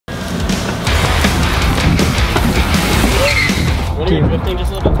team. Drifting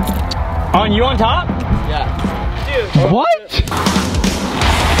just a little bit. On you on top? Yeah. Dude. What?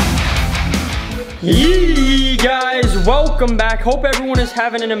 Yee guys, welcome back. Hope everyone is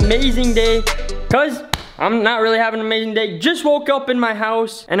having an amazing day. Cause I'm not really having an amazing day. Just woke up in my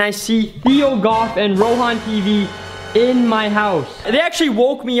house and I see Theo Goff and Rohan TV in my house. They actually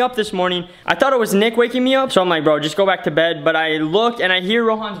woke me up this morning. I thought it was Nick waking me up. So I'm like, bro, just go back to bed. But I look and I hear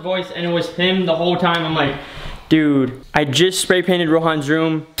Rohan's voice and it was him the whole time. I'm like, dude, I just spray painted Rohan's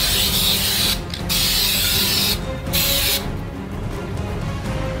room.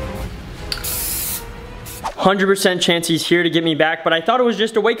 100% chance he's here to get me back, but I thought it was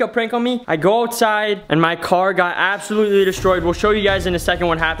just a wake-up prank on me. I go outside and my car got absolutely destroyed. We'll show you guys in a second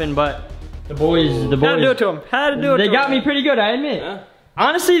what happened, but the boys. Had to do it to him. Had to do it to him. They got me pretty good, I admit. Yeah.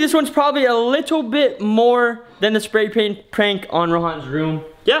 Honestly, this one's probably a little bit more than the spray paint prank on Rohan's room.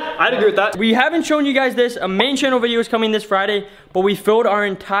 Yeah, I'd agree with that. We haven't shown you guys this. A main channel video is coming this Friday, but we filled our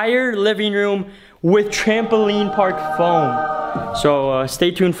entire living room with trampoline park foam. So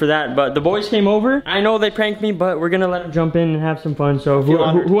stay tuned for that. But the boys came over. I know they pranked me, but we're gonna let them jump in and have some fun. So who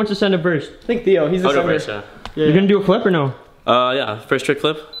wants to send it first? I think Theo, he's the sender. Yeah. You're gonna do a flip or no? Yeah, first trick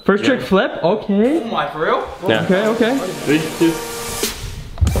flip. First trick flip, okay. Oh my, for real? Yeah. Okay. 3, 2.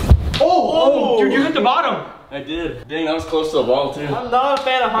 Oh, dude, you hit the bottom. I did. Dang, that was close to the wall too. I'm not a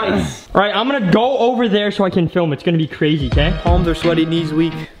fan of heights. All right, I'm gonna go over there so I can film. It's gonna be crazy, okay? Palms are sweaty, knees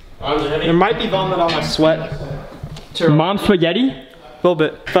weak. Arms are heavy. There might be vomit on my sweat. Mom spaghetti? A little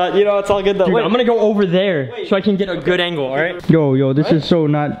bit. But you know, it's all good though. Dude, I'm gonna go over there so I can get a good angle, all right? Yo, this is so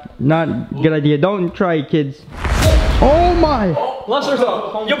not good idea. Don't try it, kids. Oh my! Bless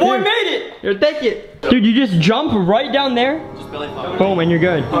yourself. Your boy made it! You're take it. Dude, you just jump right down there. Just belly flop. Boom, and you're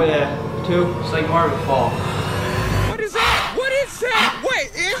good. Oh yeah. 2. It's like more of a fall. What is that? What is that? What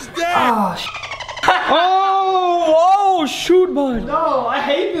is that? Oh, shoot, bud. No, I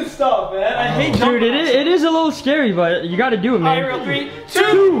hate this stuff, man. I hate jumping. Dude, it is a little scary, but you gotta do it, man. Alright, 3,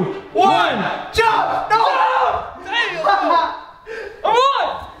 2, 1, jump! No! Come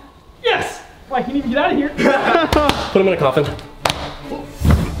on! Yes! I can't even get out of here. Put him in a coffin.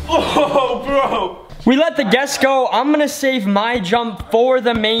 Oh, bro. We let the guests go. I'm gonna save my jump for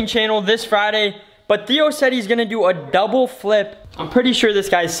the main channel this Friday, but Theo said he's gonna do a double flip. I'm pretty sure this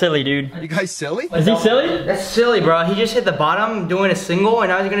guy's silly, dude. You guys silly? Is he silly? That's silly, bro. He just hit the bottom doing a single and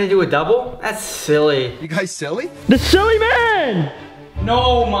now he's gonna do a double? That's silly. You guys silly? The silly man!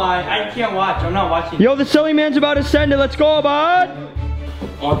 No, I can't watch. I'm not watching. Yo, the silly man's about to send it. Let's go, bud.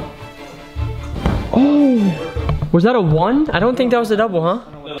 Oh, was that a 1? I don't think that was a double, huh?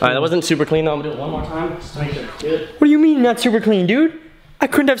 Alright, that wasn't super clean though. I'm gonna do it one more time. Just to make sure it's good. What do you mean not super clean, dude? I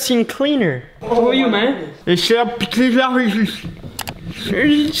couldn't have seen cleaner. Who are you, man? It's so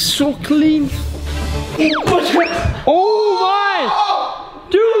clean. Oh my!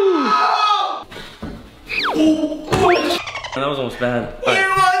 Dude! That was almost bad.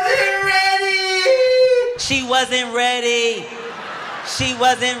 She wasn't ready. She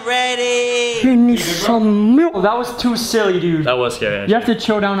wasn't ready. You need some milk. Oh, that was too silly, dude. That was scary. You have to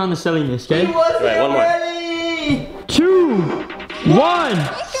chill down on the silliness, okay? Right, one more. 2, 1.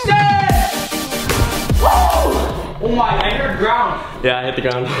 Oh my, I heard ground. Yeah, I hit the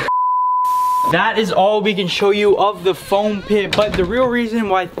ground. That is all we can show you of the foam pit, but the real reason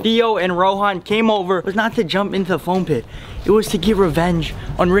why Theo and Rohan came over was not to jump into the foam pit. It was to get revenge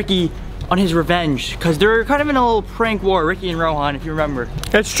on Ricky, on his revenge, because they're kind of in a little prank war, Ricky and Rohan, if you remember.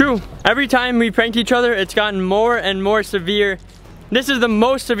 That's true. Every time we pranked each other, it's gotten more and more severe. This is the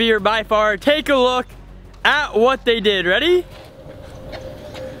most severe by far. Take a look at what they did. Ready? I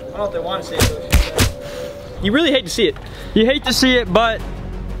don't know if they want to see it. You really hate to see it. You hate to see it, but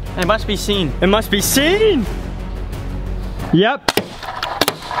It must be seen. it must be seen. Yep.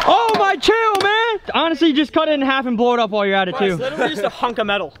 Oh my, chill, man. Honestly, just cut it in half and blow it up while you're at it too. It's literally just a hunk of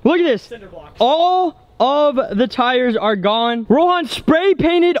metal. Look at this. Cinder blocks. All of the tires are gone. Rohan spray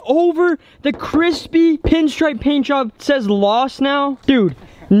painted over the crispy pinstripe paint job. It says lost now. Dude,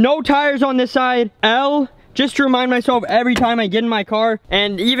 no tires on this side. L. Just to remind myself every time I get in my car,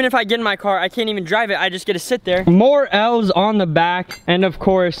 and even if I get in my car, I can't even drive it. I just get to sit there. More L's on the back, and of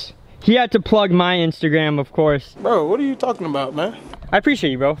course, he had to plug my Instagram, of course. Bro, what are you talking about, man? I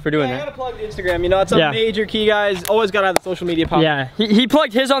appreciate you, bro, for doing I that. gotta plug the Instagram, you know, it's a major key, guys. Always gotta have the social media pop. Yeah, he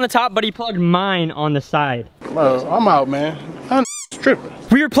plugged his on the top, but he plugged mine on the side. Bro, I'm out, man. I'm tripping.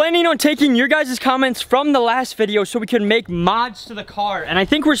 We were planning on taking your guys' comments from the last video so we could make mods to the car. And I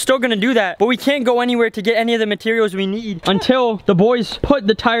think we're still gonna do that, but we can't go anywhere to get any of the materials we need until the boys put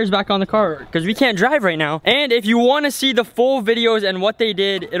the tires back on the car, because we can't drive right now. And if you wanna see the full videos and what they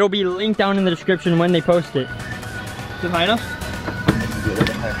did, it'll be linked down in the description when they post it. Is it high enough? to be a little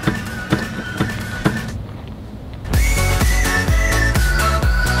bit higher.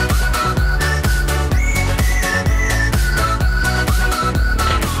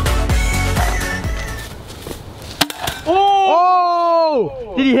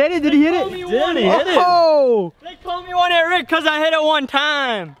 Oh! Did he hit it? Did he hit it? Did he hit it? Oh! They called me one at Rick because I hit it one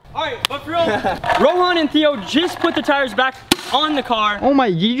time. All right, but for real, Rohan and Theo just put the tires back on the car. Oh my,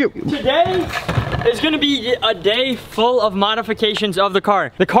 Today is gonna be a day full of modifications of the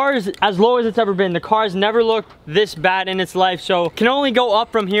car. The car is as low as it's ever been. The car has never looked this bad in its life, so can only go up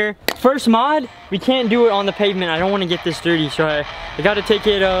from here. First mod, we can't do it on the pavement. I don't wanna get this dirty, so I gotta take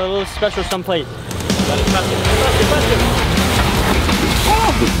it a little special someplace.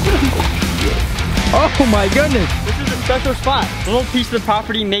 Oh my goodness. This is a special spot. A little piece of the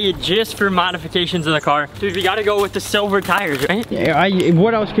property made just for modifications of the car. Dude, we gotta go with the silver tires, right? Yeah,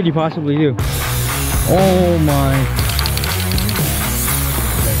 what else could you possibly do? Oh my.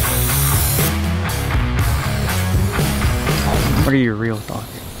 What are your real thoughts?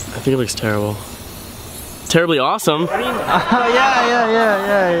 I think it looks terrible. Terribly awesome. Oh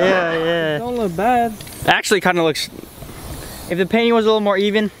yeah. Don't look bad. Actually kind of looks, if the painting was a little more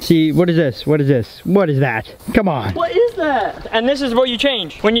even. See, what is this? What is this? What is that? Come on. What is that? And this is what you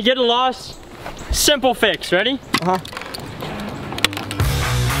change. When you get a loss, simple fix, ready? Uh-huh.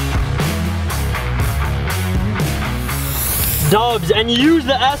 Dubs, and you use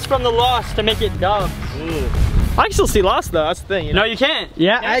the S from the loss to make it dubs. I can still see lost though. That's the thing. You know? No, you can't.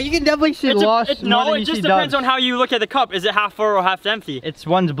 Yeah, you can definitely see lost. No, it just depends on how you look at the cup. Is it half full or half empty? It's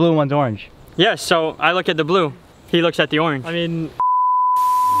one's blue, one's orange. Yes, so I look at the blue. He looks at the orange. I mean.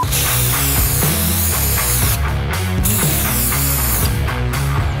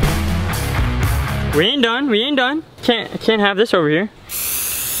 We ain't done. We ain't done. Can't have this over here.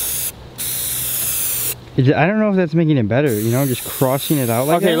 I don't know if that's making it better. You know, just crossing it out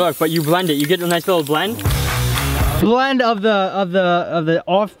like that. Okay, look, but you blend it. You get a nice little blend. Blend of the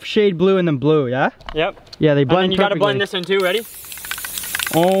off shade blue and then blue, yeah? Yep. Yeah, they blend. And then you gotta blend this in too. Ready?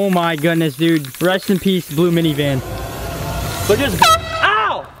 Oh my goodness, dude! Rest in peace, blue minivan. Look at this.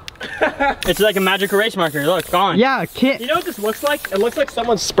 Ow! It's like a magic erase marker. Look, gone. Yeah, can't. You know what this looks like? It looks like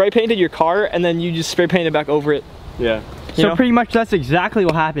someone spray painted your car and then you just spray painted back over it. Yeah. So pretty much that's exactly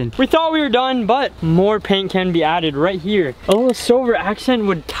what happened. We thought we were done, but more paint can be added right here. A little silver accent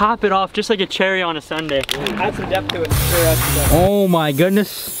would top it off just like a cherry on a sundae. Add some depth to it. Sure, add some depth. Oh my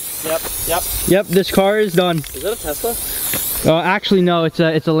goodness. Yep, this car is done. Is that a Tesla? Actually no, it's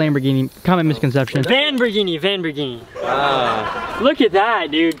a Lamborghini. Common misconception. Lamborghini. Look at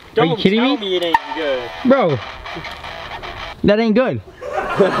that, dude. Don't kidding tell me? me it ain't good. Bro, that ain't good.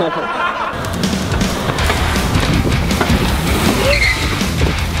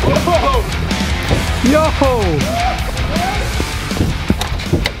 Yo!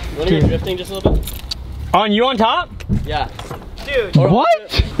 You wanna hear drifting just a little bit? On you on top? Yeah. Dude.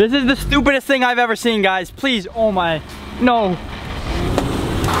 What? This is the stupidest thing I've ever seen, guys. Please, oh my, no.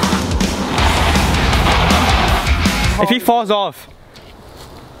 If he falls off.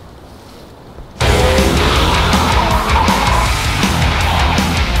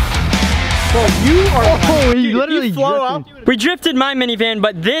 Bro, you are. Oh, he literally flow drifting. out. We drifted my minivan,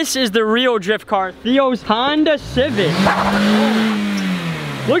 but this is the real drift car. Theo's Honda Civic.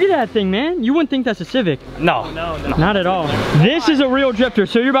 Look at that thing, man. You wouldn't think that's a Civic. No. Not at all. This is a real drifter,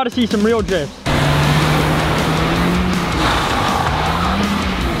 so you're about to see some real drifts.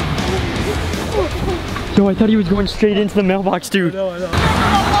 Yo, I thought he was going straight into the mailbox, dude. I know.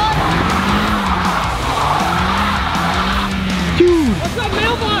 Dude, What's that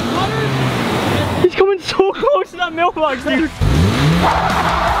mailbox, Hunter? he's coming so close to that mailbox, dude.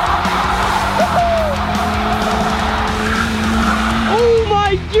 Oh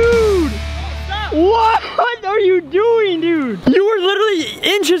my dude! What are you doing, dude? You were literally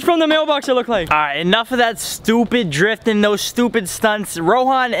inches from the mailbox, it looked like. All right, enough of that stupid drifting, those stupid stunts.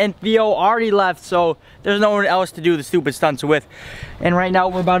 Rohan and Theo already left, so there's no one else to do the stupid stunts with. And right now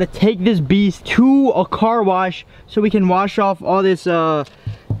we're about to take this beast to a car wash so we can wash off all this,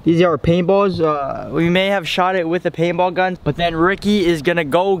 these are paintballs. We may have shot it with a paintball gun, but then Ricky is gonna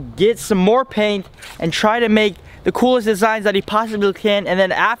go get some more paint and try to make the coolest designs that he possibly can. And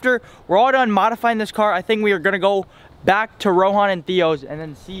then after we're all done modifying this car, I think we are gonna go back to Rohan and Theo's and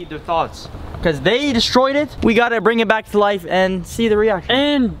then see their thoughts. Because they destroyed it, we gotta bring it back to life and see the reaction.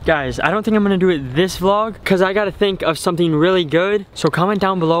 And guys, I don't think I'm gonna do it this vlog because I gotta think of something really good. So comment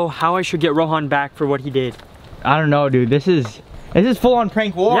down below how I should get Rohan back for what he did. I don't know, dude. This is full on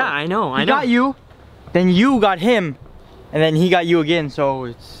prank war. Yeah, I know. He got you, then you got him, and then he got you again, so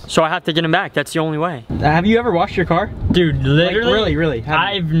it's... So I have to get him back. That's the only way. Have you ever washed your car? Dude, literally. Like, really?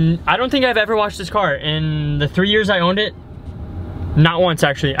 I don't think I've ever washed this car. In the 3 years I owned it, not once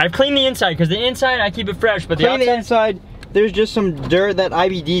actually. I've cleaned the inside, because the inside I keep it fresh, but the inside, there's just some dirt that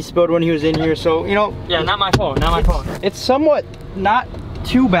IBD spilled when he was in here, so, you know. Yeah, not my fault, not my fault. It's somewhat not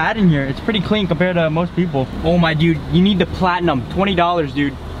too bad in here. It's pretty clean compared to most people. Oh my dude, you need the platinum. $20,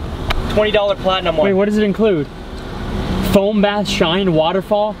 dude. $20 platinum one. Wait, what does it include? Foam bath, shine,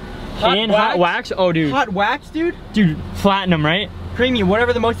 waterfall, hot wax? Oh, dude. Hot wax, dude? Dude, platinum, right? Premium,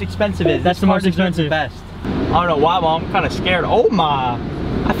 whatever the most expensive is. That's the most expensive. The best. I don't know why, but I'm kind of scared. Oh my.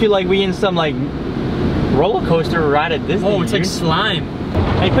 I feel like we in some like roller coaster ride at Disney. Oh, it's like slime.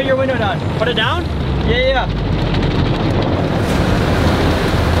 Hey, put your window down. Put it down? Yeah.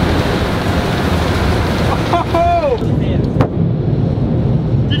 Oh!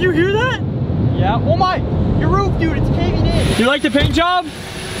 Did you hear that? Yeah. Oh my! Your roof, dude, it's caving in. You like the paint job?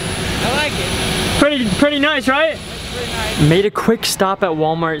 I like it. Pretty nice, right? Pretty nice. Made a quick stop at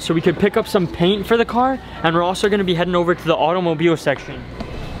Walmart so we could pick up some paint for the car, and we're also gonna be heading over to the automobile section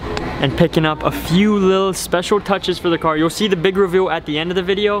and picking up a few little special touches for the car. You'll see the big reveal at the end of the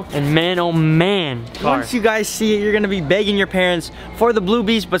video, and man, oh man, car. Once you guys see it, you're gonna be begging your parents for the Blue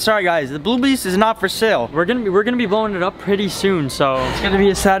Beast, but sorry guys, the Blue Beast is not for sale. We're gonna be blowing it up pretty soon, so it's gonna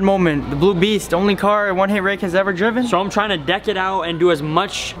be a sad moment. The Blue Beast, only car One Hit Rick has ever driven. So I'm trying to deck it out and do as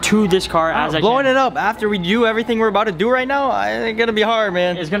much to this car as I can. Blowing it up after we do everything we're about to do right now, it's gonna be hard,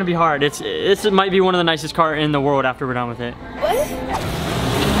 man. It's gonna be hard. It might be one of the nicest cars in the world after we're done with it.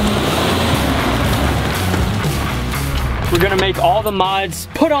 We're gonna make all the mods,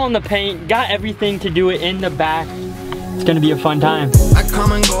 put on the paint, got everything to do it in the back. It's gonna be a fun time. I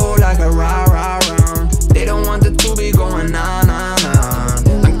come and go like a round. They don't want the two be going nah.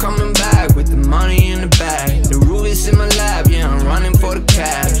 I'm coming back with the money in the bag. The rubies in my lap, yeah, I'm running for the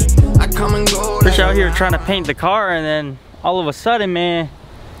cash. I come and go Chris out here trying to paint the car, and then all of a sudden, man,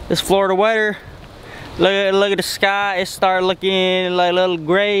 this Florida weather, look at the sky, it started looking like a little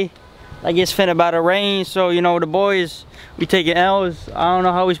gray, like it's finna about to rain. So, you know, the boys, we taking L's. I don't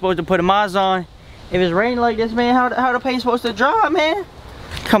know how we supposed to put the mods on. If it's raining like this, man, how the paint supposed to dry, man?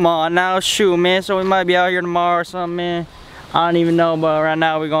 Come on now, shoot, man. So we might be out here tomorrow or something, man. I don't even know, but right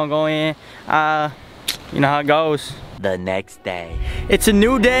now we're gonna go in. You know how it goes. The next day. It's a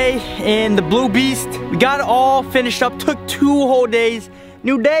new day in the Blue Beast. We got it all finished up. Took 2 whole days.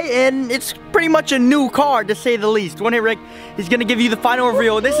 New day, and it's pretty much a new car, to say the least. One Hit Rick is gonna give you the final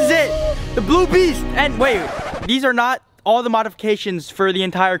reveal. This is it, the Blue Beast. And wait, these are not all the modifications for the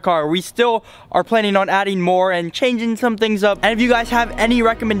entire car. We still are planning on adding more and changing some things up. And if you guys have any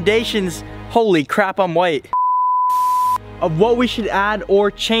recommendations, holy crap, I'm white, of what we should add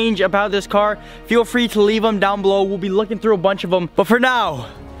or change about this car, feel free to leave them down below. We'll be looking through a bunch of them. But for now,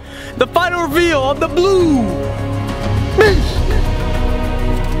 the final reveal of the Blue Beast.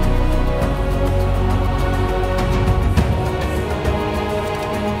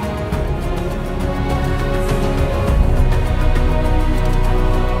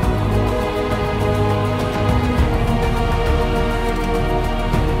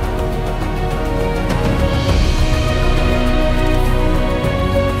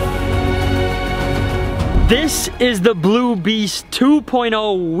 This is the Blue Beast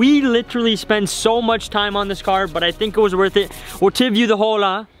 2.0. We literally spent so much time on this car, but I think it was worth it. We'll give you the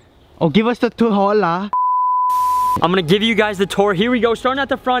hola. Oh, give us the hola. I'm gonna give you guys the tour. Here we go, starting at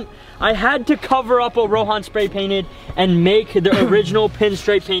the front. I had to cover up what Rohan spray painted and make the original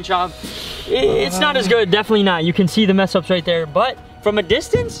pinstripe paint job. It's not as good, definitely not. You can see the mess ups right there, but from a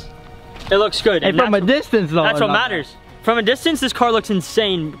distance, it looks good. And from a distance though. That's what matters. From a distance, this car looks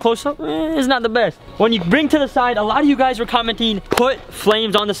insane. Close up, it's not the best. When you bring to the side, a lot of you guys were commenting, put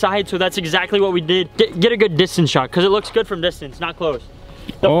flames on the side, so that's exactly what we did. Get a good distance shot, because it looks good from distance, not close.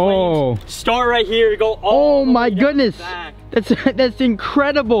 The flames start right here, go all the way down the back. That's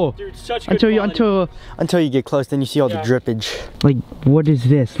incredible. Dude, such good quality. Until you get close, then you see all the drippage. Like, what is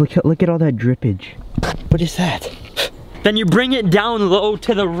this? Look at all that drippage. What is that? Then you bring it down low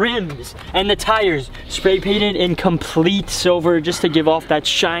to the rims and the tires, spray painted in complete silver just to give off that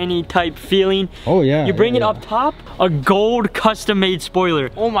shiny type feeling. Oh yeah. You bring it up top, a gold custom made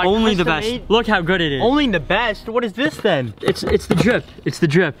spoiler. Oh my, only the best. Look how good it is. Only the best? What is this then? It's the drip. It's the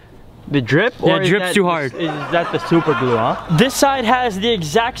drip. The drip? Yeah, drip's too hard. Is that the super glue, huh? This side has the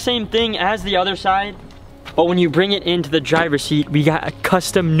exact same thing as the other side, but when you bring it into the driver's seat, we got a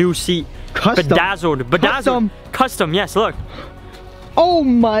custom new seat. Custom? Bedazzled. Custom, yes, look. Oh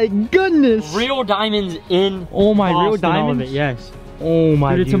my goodness. Real diamonds in. Oh my, real diamonds? All of it, yes. Oh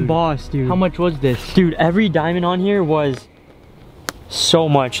my dude. It's embossed, dude. How much was this? Dude, every diamond on here was so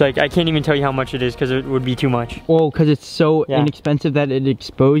much. Like, I can't even tell you how much it is because it would be too much. Oh, because it's so inexpensive that it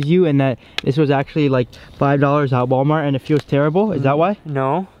exposed you, and that this was actually like $5 at Walmart, and it feels terrible. Is that why?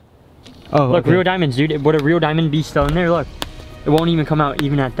 No. Oh, look, okay. real diamonds, dude. Would a real diamond be still in there? Look, it won't even come out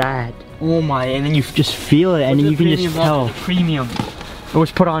even at that. Oh my, and then you just feel it, and then you can just tell. Premium. It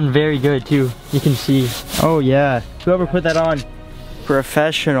was put on very good too. You can see. Oh yeah, whoever put that on,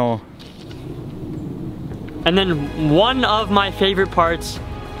 professional. And then one of my favorite parts,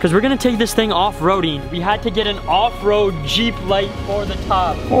 because we're gonna take this thing off-roading, we had to get an off-road Jeep light for the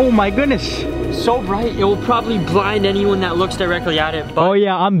top. Oh my goodness. So bright, it will probably blind anyone that looks directly at it. But oh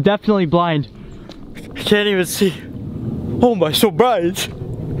yeah, I'm definitely blind. I can't even see. Oh my, so bright.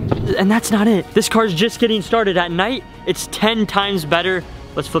 And that's not it. This car's just getting started. At night, it's 10 times better.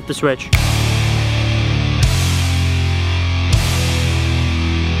 Let's flip the switch.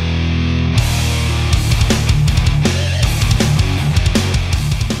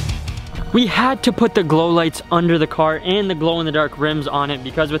 We had to put the glow lights under the car and the glow-in-the-dark rims on it,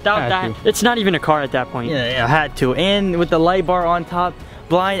 because without that, it's not even a car at that point. Yeah, I had to. And with the light bar on top,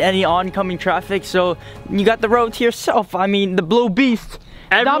 blind any oncoming traffic, so you got the road to yourself. I mean, the blue beast.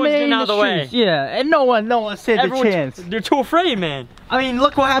 Everyone's getting out of the way. Yeah, and no one stood the chance. They're too afraid, man. I mean,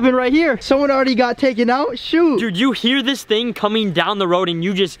 look what happened right here. Someone already got taken out. Shoot. Dude, you hear this thing coming down the road and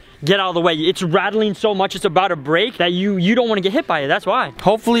you just get out of the way. It's rattling so much, it's about to break, that you don't want to get hit by it. That's why.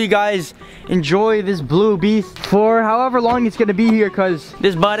 Hopefully you guys enjoy this blue beast for however long it's gonna be here, because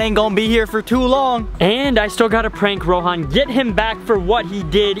this bud ain't gonna be here for too long. And I still gotta prank Rohan, get him back for what he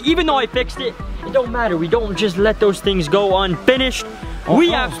did. Even though I fixed it, it don't matter. We don't just let those things go unfinished.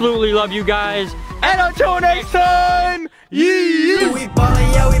 We absolutely love you guys. And until next time, yeah. We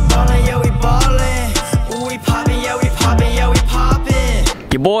ballin', yeah, we ballin', yeah, we ballin'. We poppin', yeah, we poppin', yeah, we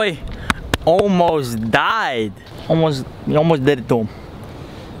poppin'. Your boy almost died. He almost did it to him.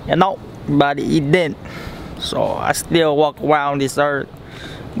 You know, but he didn't. So I still walk around this earth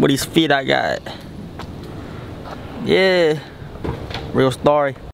with these feet I got. Yeah, real story.